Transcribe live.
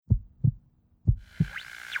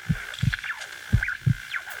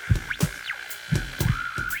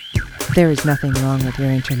There is nothing wrong with your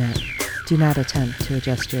internet. Do not attempt to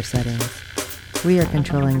adjust your settings. We are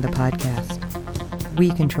controlling the podcast. We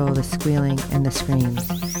control the squealing and the screams.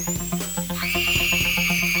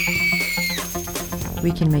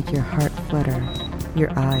 We can make your heart flutter,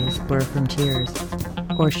 your eyes blur from tears,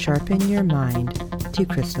 or sharpen your mind to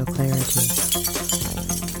crystal clarity.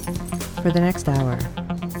 For the next hour,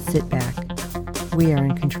 sit back. We are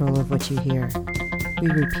in control of what you hear. We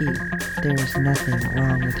repeat, there is nothing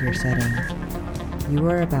wrong with your settings. You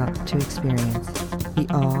are about to experience the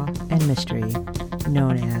awe and mystery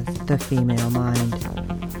known as the female mind.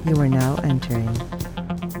 You are now entering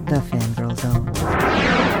the Fangirl Zone.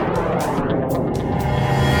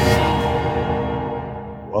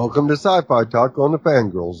 Welcome to Sci-Fi Talk on the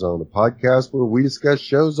Fangirl Zone, a podcast where we discuss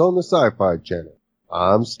shows on the Sci-Fi Channel.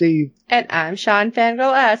 I'm Steve. And I'm Sean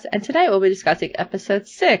Fangirl S. And tonight we'll be discussing episode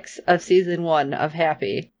 6 of season 1 of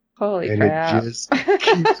Happy. Holy crap. And it just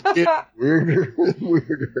keeps getting weirder and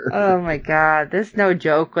weirder. Oh my god, there's no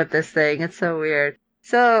joke with this thing. It's so weird.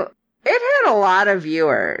 So, it had a lot of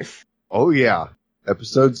viewers. Oh yeah.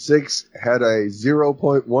 Episode 6 had a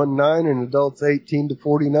 0.19 in adults 18 to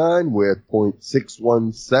 49 with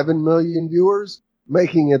 0.617 million viewers,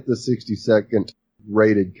 making it the 62nd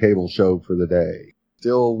rated cable show for the day.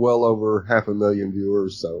 Still well over 500,000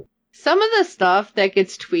 viewers, so. Some of the stuff that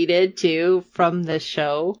gets tweeted, too, from this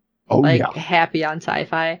show, Happy on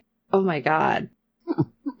Sci-Fi, oh my god.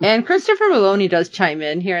 And Christopher Maloney does chime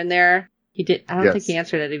in here and there. I don't think he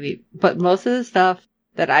answered any, but most of the stuff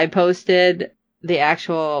that I posted, the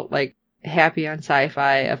actual, Happy on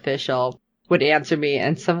Sci-Fi official would answer me,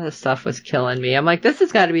 and some of the stuff was killing me. I'm like, this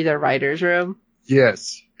has got to be the writer's room.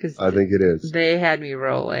 Yes, I think it is. They had me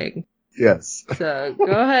rolling. Yes. So, go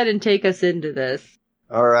ahead and take us into this.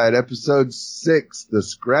 All right, episode 6, The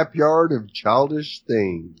Scrapyard of Childish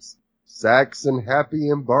Things. Sax and Happy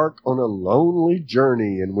embark on a lonely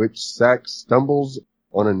journey in which Sax stumbles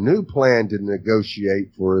on a new plan to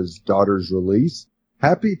negotiate for his daughter's release.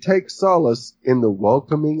 Happy takes solace in the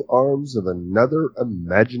welcoming arms of another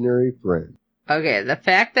imaginary friend. Okay, the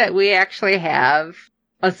fact that we actually have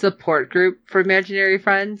a support group for imaginary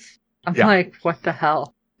friends, I'm like, what the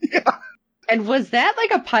hell? Yeah. And was that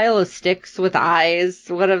like a pile of sticks with eyes?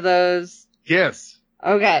 One of those? Yes.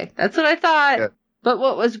 Okay, that's what I thought. Yeah. But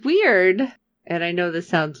what was weird, and I know this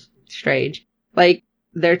sounds strange,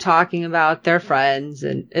 they're talking about their friends,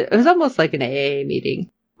 and it was almost like an AA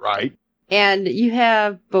meeting. Right. And you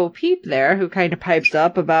have Bo Peep there, who kind of pipes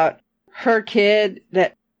up about her kid,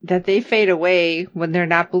 that they fade away when they're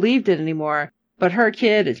not believed in anymore. But her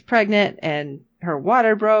kid is pregnant, and her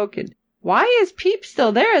water broke, and why is Peep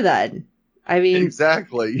still there then? I mean...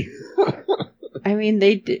 Exactly. I mean,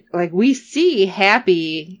 we see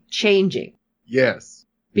Happy changing. Yes.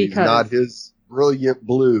 Because... He's not his brilliant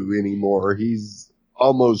blue anymore. He's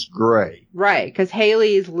almost gray. Right, because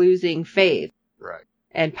Haley's losing faith. Right.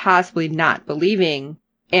 And possibly not believing.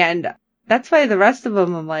 And that's why the rest of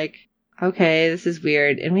them, I'm like, okay, this is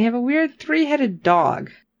weird. And we have a weird 3-headed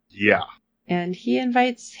dog. Yeah. And he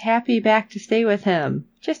invites Happy back to stay with him.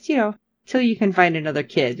 Just, till you can find another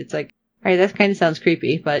kid. It's like, alright, that kind of sounds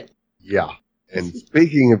creepy, but... Yeah. And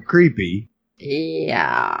speaking of creepy...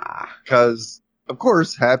 Yeah. Because, of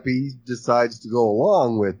course, Happy decides to go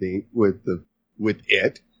along with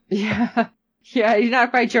it. Yeah. Yeah, he's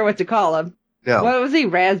not quite sure what to call him. No. What was he?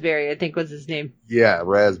 Raspberry, I think was his name. Yeah,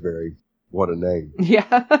 Raspberry. What a name.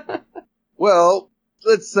 Yeah. Well,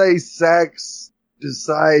 let's say Sax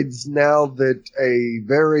decides now that a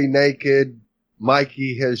very naked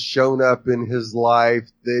Mikey has shown up in his life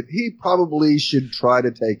that he probably should try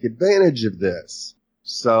to take advantage of this.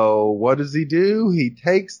 So what does he do? He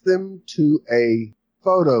takes them to a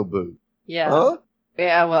photo booth. Yeah. Huh?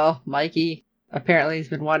 Yeah, well, Mikey apparently has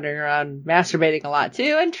been wandering around masturbating a lot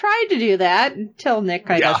too, and tried to do that until Nick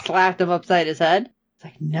kind of slapped him upside his head. It's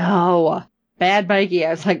like, no. Bad Mikey. I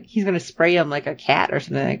was like, he's going to spray him like a cat or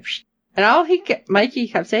something. And all Mikey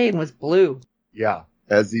kept saying was blue. Yeah,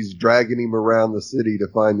 as he's dragging him around the city to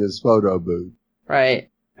find this photo booth. Right.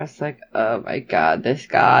 I was like, oh my god, this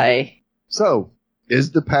guy. So,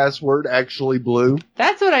 is the password actually blue?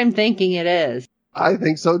 That's what I'm thinking it is. I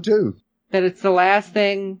think so too. That it's the last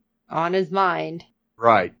thing on his mind.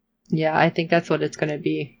 Right. Yeah, I think that's what it's going to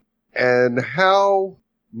be. And how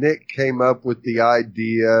Nick came up with the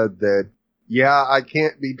idea that, I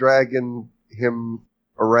can't be dragging him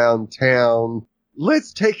around town.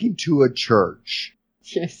 Let's take him to a church.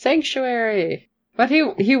 Sanctuary. But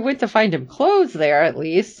he went to find him clothes there at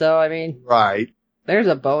least, so I mean... Right. There's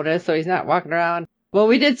a bonus, so he's not walking around. Well,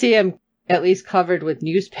 we did see him at least covered with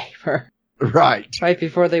newspaper. Right. Right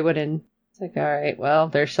before they went in. It's like, all right, well,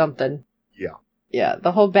 there's something. Yeah. Yeah,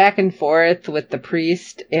 the whole back and forth with the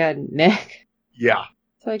priest and Nick. Yeah.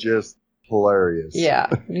 It's like, just hilarious. Yeah.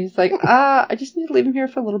 And he's like, I just need to leave him here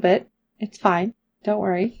for a little bit. It's fine. Don't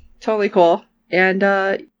worry. Totally cool. And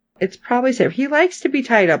it's probably safe. He likes to be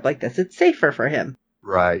tied up like this. It's safer for him.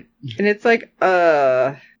 Right. And it's like,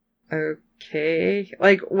 okay.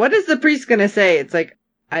 Like, what is the priest gonna say? It's like,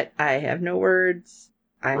 I have no words.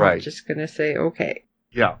 I'm just gonna say, okay.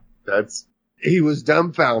 Yeah. He was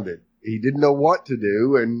dumbfounded. He didn't know what to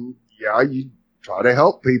do. And yeah, you try to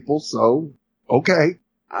help people. So, okay.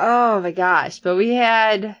 Oh my gosh. But we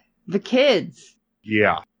had the kids.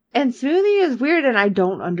 Yeah. And Smoothie is weird, and I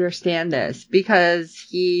don't understand this because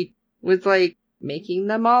he was like making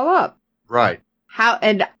them all up. Right. How?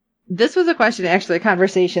 And this was a question, actually, a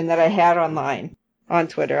conversation that I had online on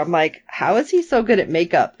Twitter. I'm like, how is he so good at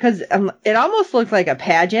makeup? Because it almost looked like a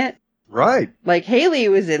pageant. Right. Like Haley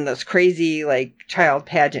was in those crazy like child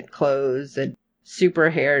pageant clothes and super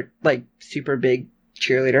hair, like super big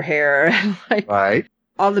cheerleader hair, and like right.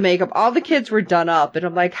 All the makeup, all the kids were done up. And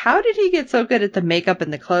I'm like, how did he get so good at the makeup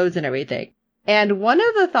and the clothes and everything? And one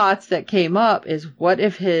of the thoughts that came up is, what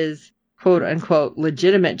if his quote unquote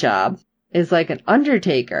legitimate job is like an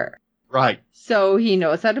undertaker? Right. So he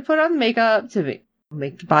knows how to put on makeup to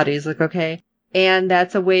make the bodies look okay. And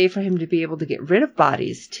that's a way for him to be able to get rid of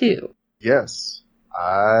bodies too. Yes.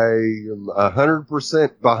 I am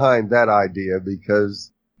 100% behind that idea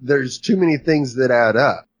because there's too many things that add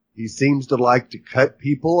up. He seems to like to cut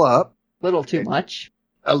people up. Little too much.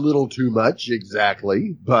 A little too much,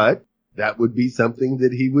 exactly. But that would be something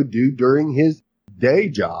that he would do during his day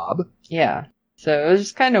job. Yeah. So it was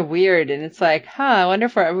just kind of weird. And it's like, I wonder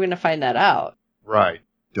if we're ever going to find that out. Right.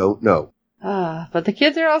 Don't know. But the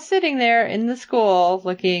kids are all sitting there in the school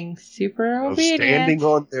looking super obedient. Standing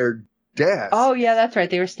on their desk. Oh, yeah, that's right.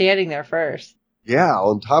 They were standing there first. Yeah,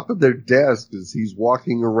 on top of their desk as he's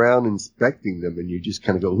walking around inspecting them, and you just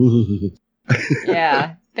kind of go,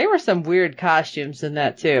 Yeah, there were some weird costumes in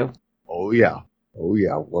that, too. Oh, yeah. Oh,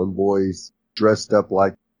 yeah. One boy's dressed up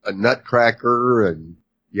like a nutcracker, and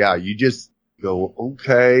yeah, you just go,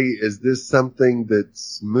 okay, is this something that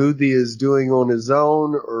Smoothie is doing on his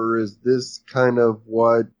own, or is this kind of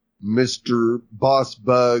what Mr. Boss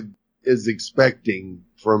Bug is expecting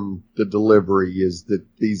from the delivery, is that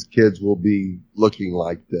these kids will be looking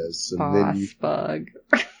like this? And Bug.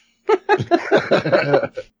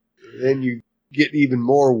 Then you get even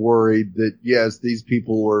more worried that, yes, these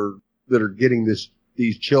people that are getting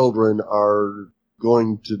these children are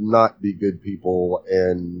going to not be good people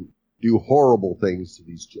and do horrible things to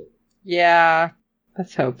these children. Yeah.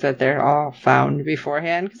 Let's hope that they're all found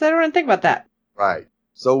beforehand, because I don't want to think about that. Right.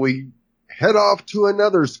 So we head off to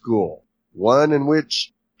another school, one in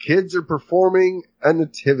which kids are performing a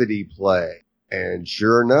nativity play. And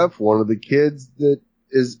sure enough, one of the kids that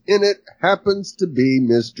is in it happens to be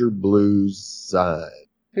Mr. Blue's son.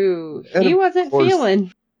 Who he wasn't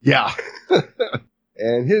feeling. Yeah.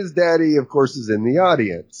 And his daddy, of course, is in the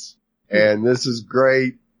audience. And this is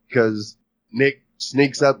great because Nick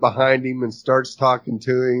sneaks up behind him and starts talking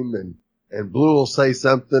to him, and Blue will say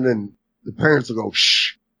something, and the parents will go,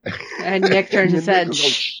 shh. And Nick turns his head,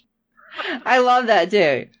 shh. I love that,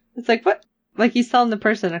 too. It's like, what? Like he's telling the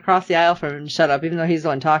person across the aisle from him to shut up, even though he's the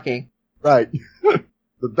one talking. Right.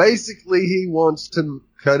 But basically, he wants to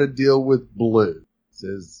cut a deal with Blue. He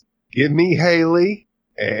says, give me Haley,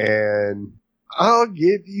 and I'll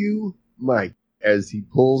give you Mike, as he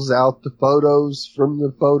pulls out the photos from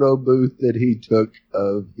the photo booth that he took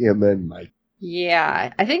of him and Mike.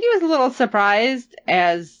 Yeah, I think he was a little surprised,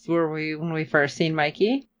 as were we when we first seen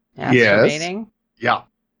Mikey. Yes. Yeah.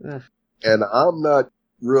 Ugh. And I'm not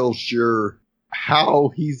real sure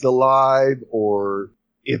how he's alive or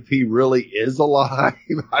if he really is alive.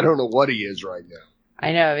 I don't know what he is right now.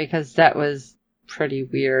 I know, because that was pretty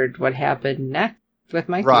weird what happened next with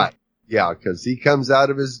Mikey. Right. Yeah, because he comes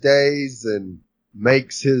out of his daze and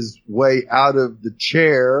makes his way out of the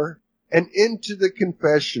chair and into the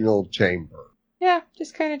confessional chamber. Yeah,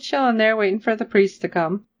 just kind of chilling there, waiting for the priest to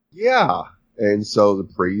come. Yeah. And so the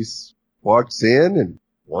priest walks in and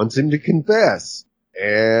wants him to confess.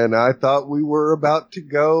 And I thought we were about to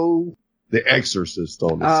go The Exorcist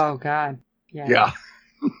on this. Oh, God. Yeah.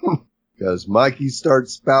 Because Mikey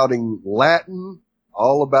starts spouting Latin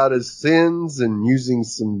all about his sins and using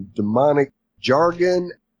some demonic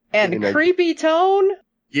jargon. And a creepy tone?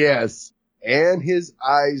 Yes. And his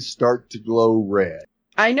eyes start to glow red.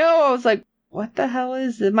 I know. I was like, what the hell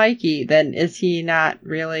is the Mikey? Then is he not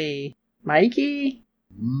really Mikey?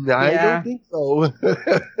 I don't think so.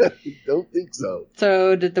 Don't think so.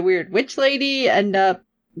 So did the weird witch lady end up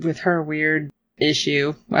with her weird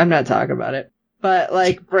issue. I'm not talking about it. But,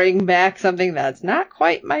 like, bring back something that's not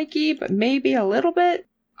quite Mikey, but maybe a little bit?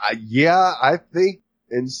 Yeah, I think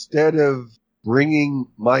instead of bringing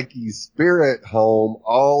Mikey's spirit home,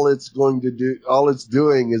 all it's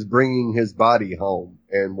doing is bringing his body home.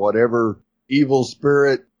 And whatever evil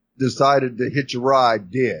spirit decided to hitch a ride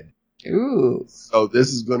did. Ooh. So this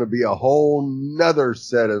is going to be a whole nother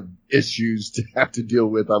set of issues to have to deal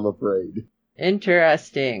with, I'm afraid.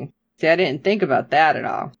 Interesting. See, I didn't think about that at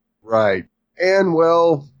all. Right. And,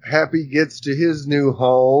 well, Happy gets to his new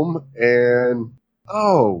home, and,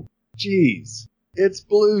 oh, geez, it's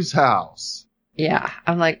Blue's house. Yeah,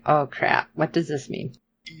 I'm like, oh, crap, what does this mean?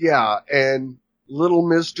 Yeah, and little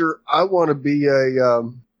Mr. I Want to Be a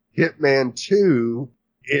Hitman 2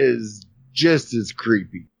 is just as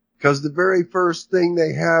creepy, because the very first thing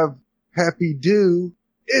they have Happy do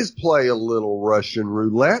is play a little Russian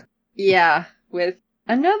roulette. Yeah, with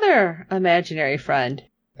another imaginary friend.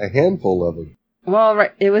 A handful of them. Well,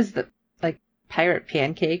 right, it was the, like, pirate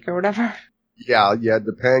pancake or whatever. Yeah, you had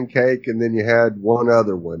the pancake, and then you had one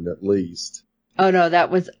other one, at least. Oh, no, that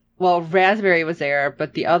was, well, Raspberry was there,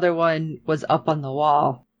 but the other one was up on the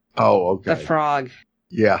wall. Oh, okay. The frog.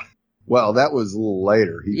 Yeah. Well, that was a little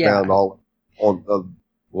later. He found all on,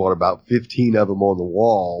 about 15 of them on the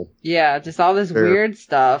wall. Yeah, just all this weird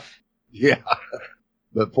stuff. Yeah.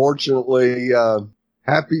 But fortunately,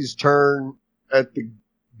 Happy's turn at the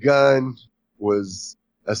gun was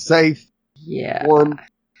a safe one.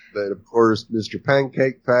 But, of course, Mr.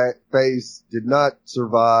 Pancake Face did not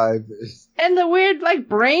survive. And the weird, like,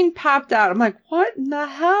 brain popped out. I'm like, what in the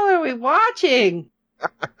hell are we watching?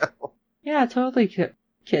 Yeah, totally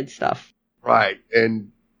kid stuff. Right.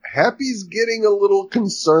 And Happy's getting a little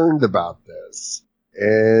concerned about this.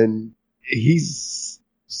 And he's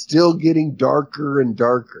still getting darker and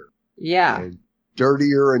darker. Yeah. And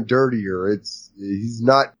dirtier and dirtier. He's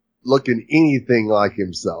not looking anything like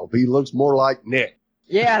himself. He looks more like Nick.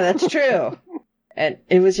 Yeah, that's true. And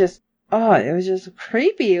it was just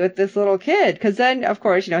creepy with this little kid. Cause then, of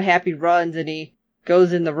course, Happy runs and he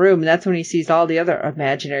goes in the room and that's when he sees all the other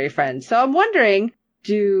imaginary friends. So I'm wondering,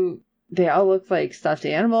 do they all look like stuffed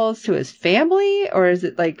animals to his family? Or is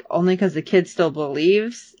it like only cause the kid still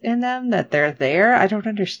believes in them that they're there? I don't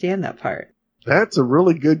understand that part. That's a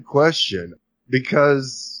really good question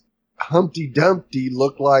because Humpty Dumpty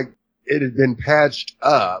looked like it had been patched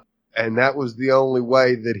up. And that was the only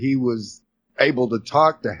way that he was able to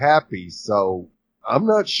talk to Happy. So I'm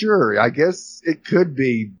not sure. I guess it could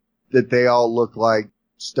be that they all look like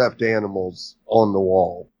stuffed animals on the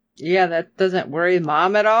wall. Yeah, that doesn't worry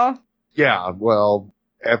Mom at all? Yeah, well,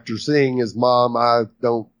 after seeing his mom, I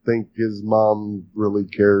don't think his mom really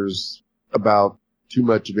cares about too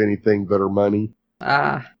much of anything but her money.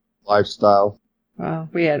 Lifestyle. Well,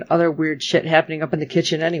 we had other weird shit happening up in the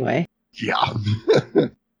kitchen anyway. Yeah.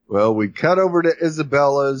 Well, we cut over to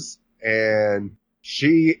Isabella's, and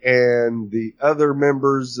she and the other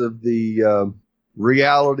members of the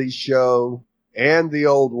reality show and the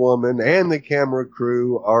old woman and the camera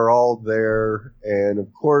crew are all there. And,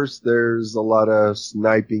 of course, there's a lot of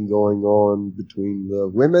sniping going on between the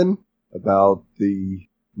women about the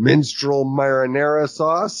minstrel marinara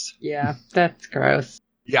sauce. Yeah, that's gross.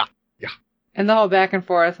 Yeah. And the whole back and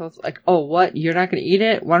forth was like, oh, what? You're not going to eat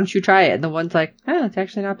it? Why don't you try it? And the one's like, oh, it's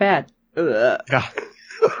actually not bad. Ugh. Yeah.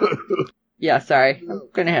 Yeah, sorry. I'm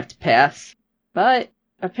going to have to pass. But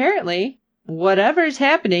apparently, whatever's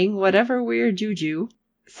happening, whatever weird juju,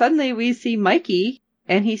 suddenly we see Mikey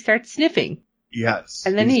and he starts sniffing. Yes.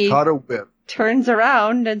 And then he caught a whip. Turns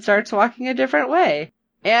around and starts walking a different way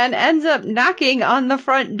and ends up knocking on the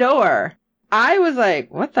front door. I was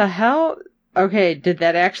like, what the hell? Okay, did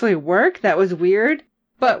that actually work? That was weird.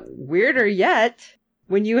 But weirder yet,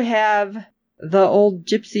 when you have the old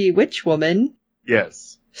gypsy witch woman.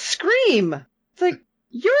 Yes. Scream! It's like,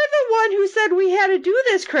 you're the one who said we had to do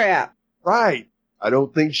this crap. Right. I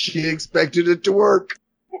don't think she expected it to work.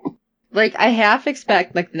 Like, I half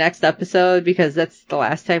expect, like, the next episode, because that's the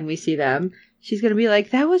last time we see them, she's gonna be like,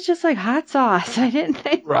 that was just like hot sauce. I didn't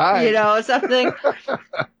think, something.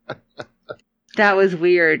 That was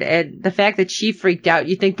weird. And the fact that she freaked out,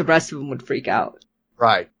 you think the rest of them would freak out.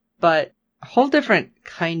 Right. But a whole different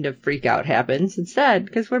kind of freak out happens instead,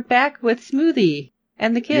 because we're back with Smoothie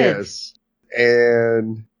and the kids. Yes.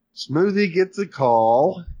 And Smoothie gets a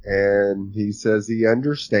call, and he says he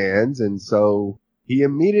understands, and so he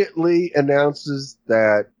immediately announces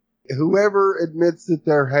that whoever admits that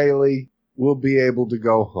they're Haley will be able to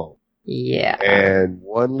go home. Yeah. And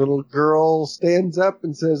one little girl stands up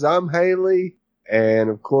and says, I'm Haley. And,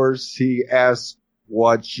 of course, he asks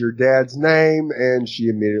what's your dad's name? And she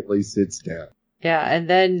immediately sits down. Yeah, and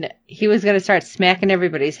then he was going to start smacking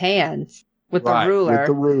everybody's hands with the ruler. With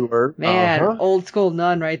the ruler. Man, old school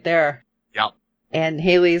nun right there. Yep. And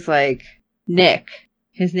Haley's like, Nick.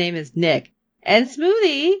 His name is Nick. And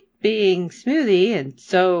Smoothie, being Smoothie and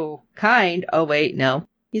so kind. Oh, wait, no.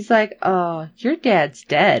 He's like, oh, your dad's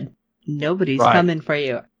dead. Nobody's coming for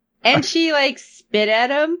you. And she, like, spit at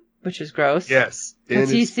him, which was gross. Yes. Because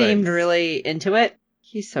he seemed really into it.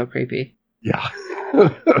 He's so creepy. Yeah.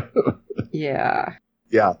 Yeah.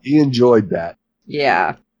 Yeah, he enjoyed that.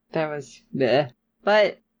 Yeah. That was bleh.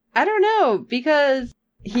 But I don't know, because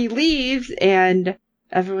he leaves and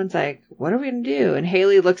everyone's like, what are we going to do? And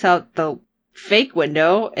Haley looks out the fake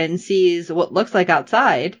window and sees what looks like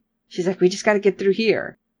outside. She's like, we just got to get through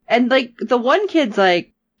here. And like the one kid's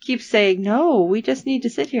like, keeps saying, no, we just need to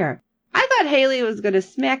sit here. I thought Haley was going to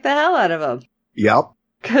smack the hell out of him. Yep.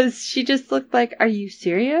 Because she just looked like, are you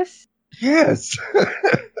serious? Yes.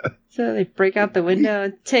 So they break out the window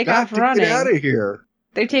and take off running. Get out of here.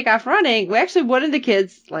 They take off running. Well, actually, one of the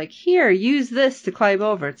kids, like, here, use this to climb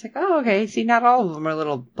over. It's like, oh, okay. See, not all of them are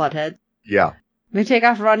little buttheads. Yeah. They take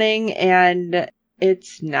off running, and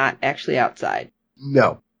it's not actually outside.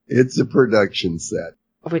 No, it's a production set.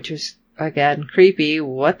 Which was, again, creepy.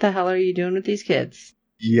 What the hell are you doing with these kids?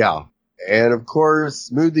 Yeah. And, of course,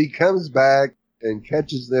 Smoothie comes back and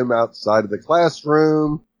catches them outside of the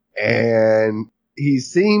classroom, and he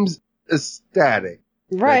seems ecstatic.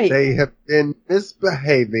 Right. That they have been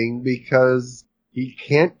misbehaving because he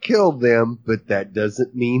can't kill them, but that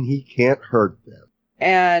doesn't mean he can't hurt them.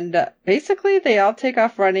 And basically they all take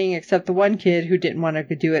off running except the one kid who didn't want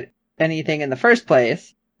to do anything in the first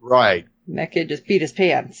place. Right. And that kid just beat his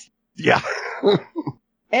pants. Yeah.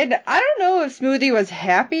 And I don't know if Smoothie was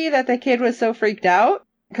happy that the kid was so freaked out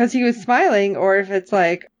because he was smiling, or if it's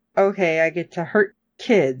like, okay, I get to hurt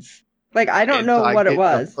kids. Like, I don't know what it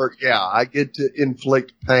was. I get to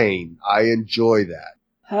inflict pain. I enjoy that.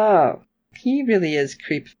 Oh, he really is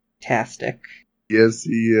creep-tastic. Yes,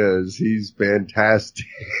 he is. He's fantastic.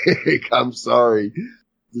 I'm sorry.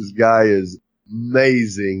 This guy is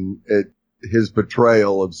amazing at his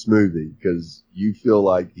portrayal of Smoothie because you feel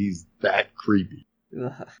like he's that creepy.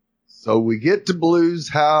 Ugh. So we get to Blue's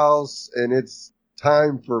house and it's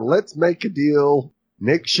time for let's make a deal.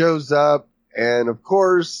 Nick shows up and of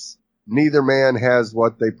course, neither man has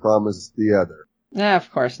what they promised the other.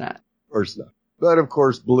 Of course not. Of course not. But of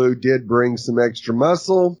course, Blue did bring some extra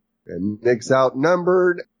muscle and Nick's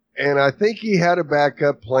outnumbered. And I think he had a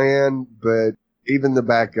backup plan, but even the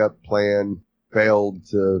backup plan failed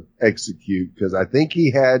to execute because I think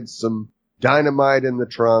he had some dynamite in the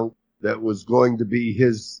trunk that was going to be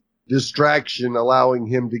his distraction, allowing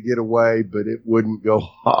him to get away, but it wouldn't go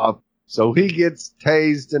off. So he gets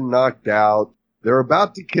tased and knocked out. They're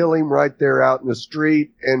about to kill him right there out in the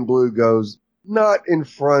street, and Blue goes, not in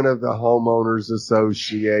front of the homeowners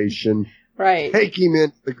association. Right. Take him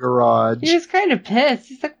into the garage. He was kind of pissed.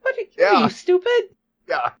 He's like, what are you stupid?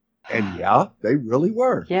 Yeah. And yeah, they really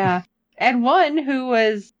were. Yeah. And one who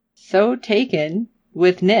was so taken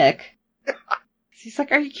with Nick, he's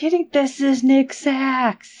like, are you kidding? This is Nick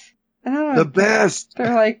Sachs. The best.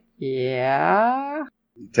 They're like, yeah.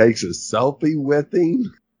 He takes a selfie with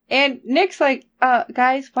him. And Nick's like,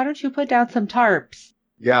 guys, why don't you put down some tarps?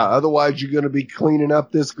 Yeah, otherwise you're going to be cleaning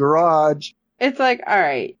up this garage. It's like, all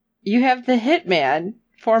right, you have the hitman,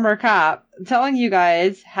 former cop, telling you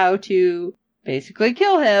guys how to basically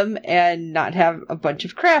kill him and not have a bunch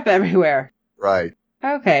of crap everywhere. Right.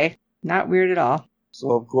 Okay, not weird at all.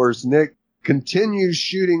 So, of course, Nick continues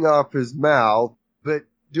shooting off his mouth, but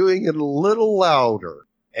doing it a little louder.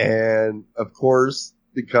 And, of course,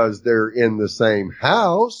 because they're in the same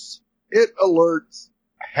house, it alerts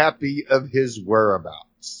Happy of his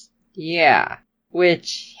whereabouts. Yeah,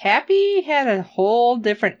 which Happy had a whole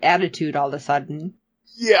different attitude all of a sudden.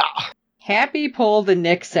 Yeah. Happy pulled the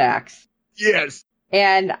Nick Sachs. Yes.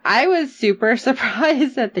 And I was super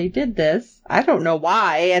surprised that they did this. I don't know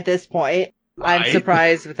why at this point. Right. I'm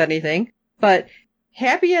surprised with anything. But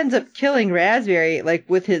Happy ends up killing Raspberry, like,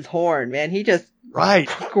 with his horn, man. He just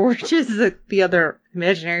gorges the other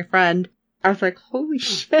imaginary friend. I was like, holy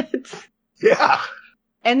shit. Yeah.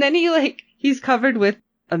 And then he's covered with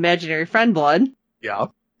imaginary friend blood. Yeah.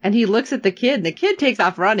 And he looks at the kid, and the kid takes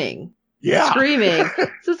off running. Yeah. Screaming.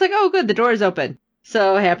 So it's like, oh, good, the door's open.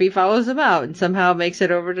 So Happy follows him out and somehow makes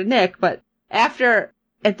it over to Nick. But at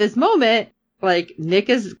this moment, like, Nick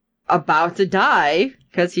is about to die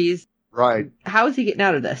because he's... Right. How is he getting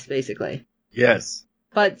out of this, basically? Yes.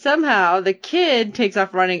 But somehow the kid takes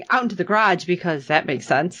off running out into the garage because that makes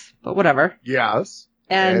sense. But whatever. Yes.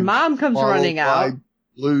 And Mom comes running out.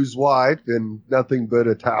 Blue's wife in nothing but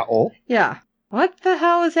a towel. Yeah. What the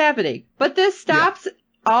hell is happening? But this stops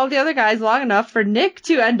all the other guys long enough for Nick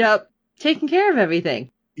to end up taking care of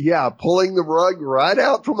everything. Yeah, pulling the rug right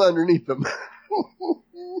out from underneath them.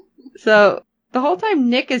 So the whole time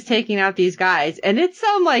Nick is taking out these guys, and it's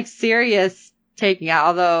some like serious taking out,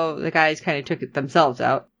 although the guys kind of took it themselves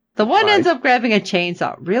out. The one ends up grabbing a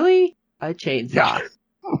chainsaw. Really? A chainsaw. Yeah.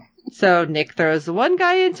 So Nick throws the one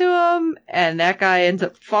guy into him, and that guy ends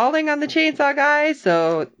up falling on the chainsaw guy.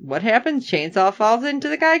 So what happens? Chainsaw falls into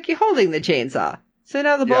the guy holding the chainsaw. So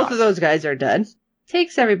now both of those guys are dead.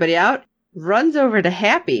 Takes everybody out, runs over to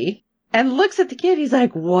Happy, and looks at the kid. He's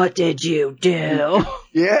like, "What did you do?"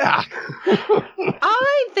 Yeah. All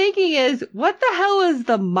I'm thinking is, what the hell is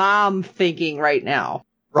the mom thinking right now?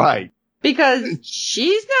 Right. Because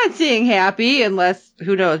she's not seeing Happy unless,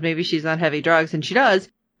 who knows, maybe she's on heavy drugs and she does.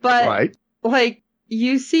 But, like,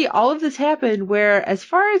 you see all of this happen where, as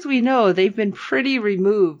far as we know, they've been pretty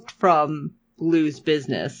removed from Blue's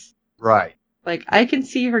business. Right. Like, I can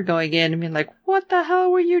see her going in and being like, what the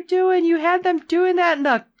hell were you doing? You had them doing that in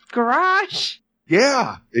the garage?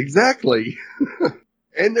 Yeah, exactly.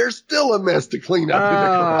 And there's still a mess to clean up in the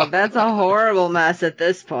garage. That's a horrible mess at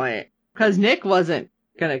this point. Because Nick wasn't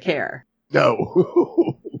gonna care.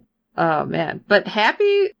 No. Oh, man. But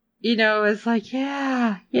Happy, you know, is like,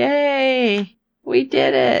 yeah, yay, we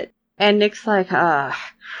did it. And Nick's like,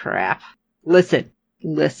 crap. Listen.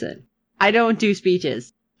 I don't do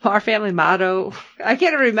speeches. Our family motto, I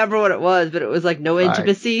can't remember what it was, but it was like, no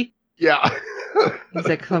intimacy. Yeah. He's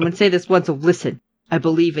like, come and say this once, so listen, I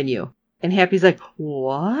believe in you. And Happy's like,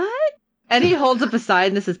 what? And he holds up a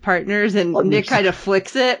sign that says partners, and Nick kind of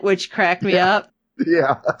flicks it, which cracked me up.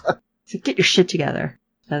 Yeah. So get your shit together.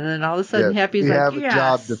 And then all of a sudden, Happy's like, we have a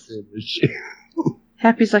job to finish.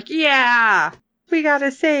 Happy's like, yeah, we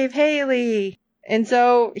gotta save Haley. And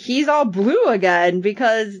so he's all blue again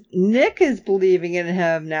because Nick is believing in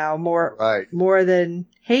him now more than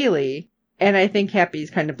Haley. And I think Happy's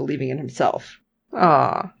kind of believing in himself.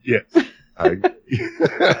 Aw. Yes.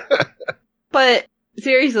 But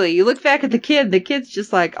seriously, you look back at the kid's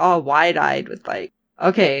just like all wide-eyed with like,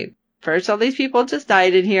 okay, first all these people just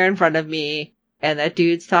died in here in front of me. And that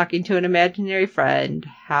dude's talking to an imaginary friend.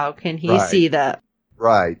 How can he see that?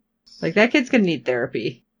 Right. Like, that kid's gonna need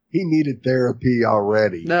therapy. He needed therapy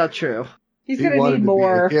already. No, true. He's gonna need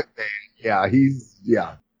more. Yeah, you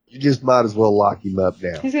just might as well lock him up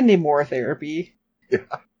now. He's gonna need more therapy. Yeah.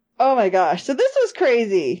 Oh my gosh. So this was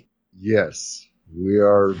crazy. Yes. We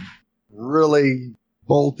are really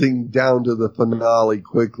bolting down to the finale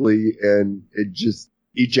quickly, and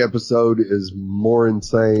each episode is more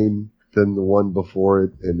insane than the one before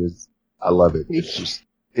it, and I love it. It's just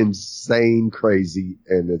insane, crazy,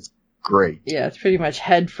 and it's great. Yeah, it's pretty much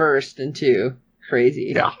head first into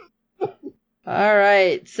crazy. Yeah. All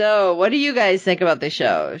right. So what do you guys think about the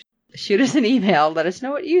show? Shoot us an email. Let us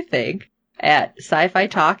know what you think at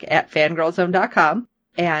sci-fi-talk@fangirlzone.com.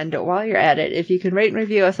 And while you're at it, if you can rate and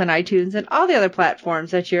review us on iTunes and all the other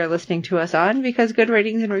platforms that you're listening to us on, because good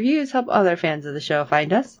ratings and reviews help other fans of the show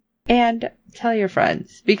find us. And tell your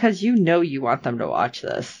friends, because you know you want them to watch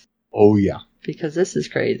this. Oh, yeah. Because this is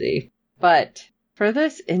crazy. But for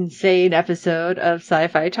this insane episode of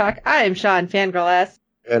Sci-Fi Talk, I am Sean Fangirl S.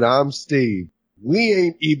 And I'm Steve. We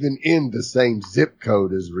ain't even in the same zip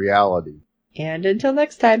code as reality. And until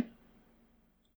next time.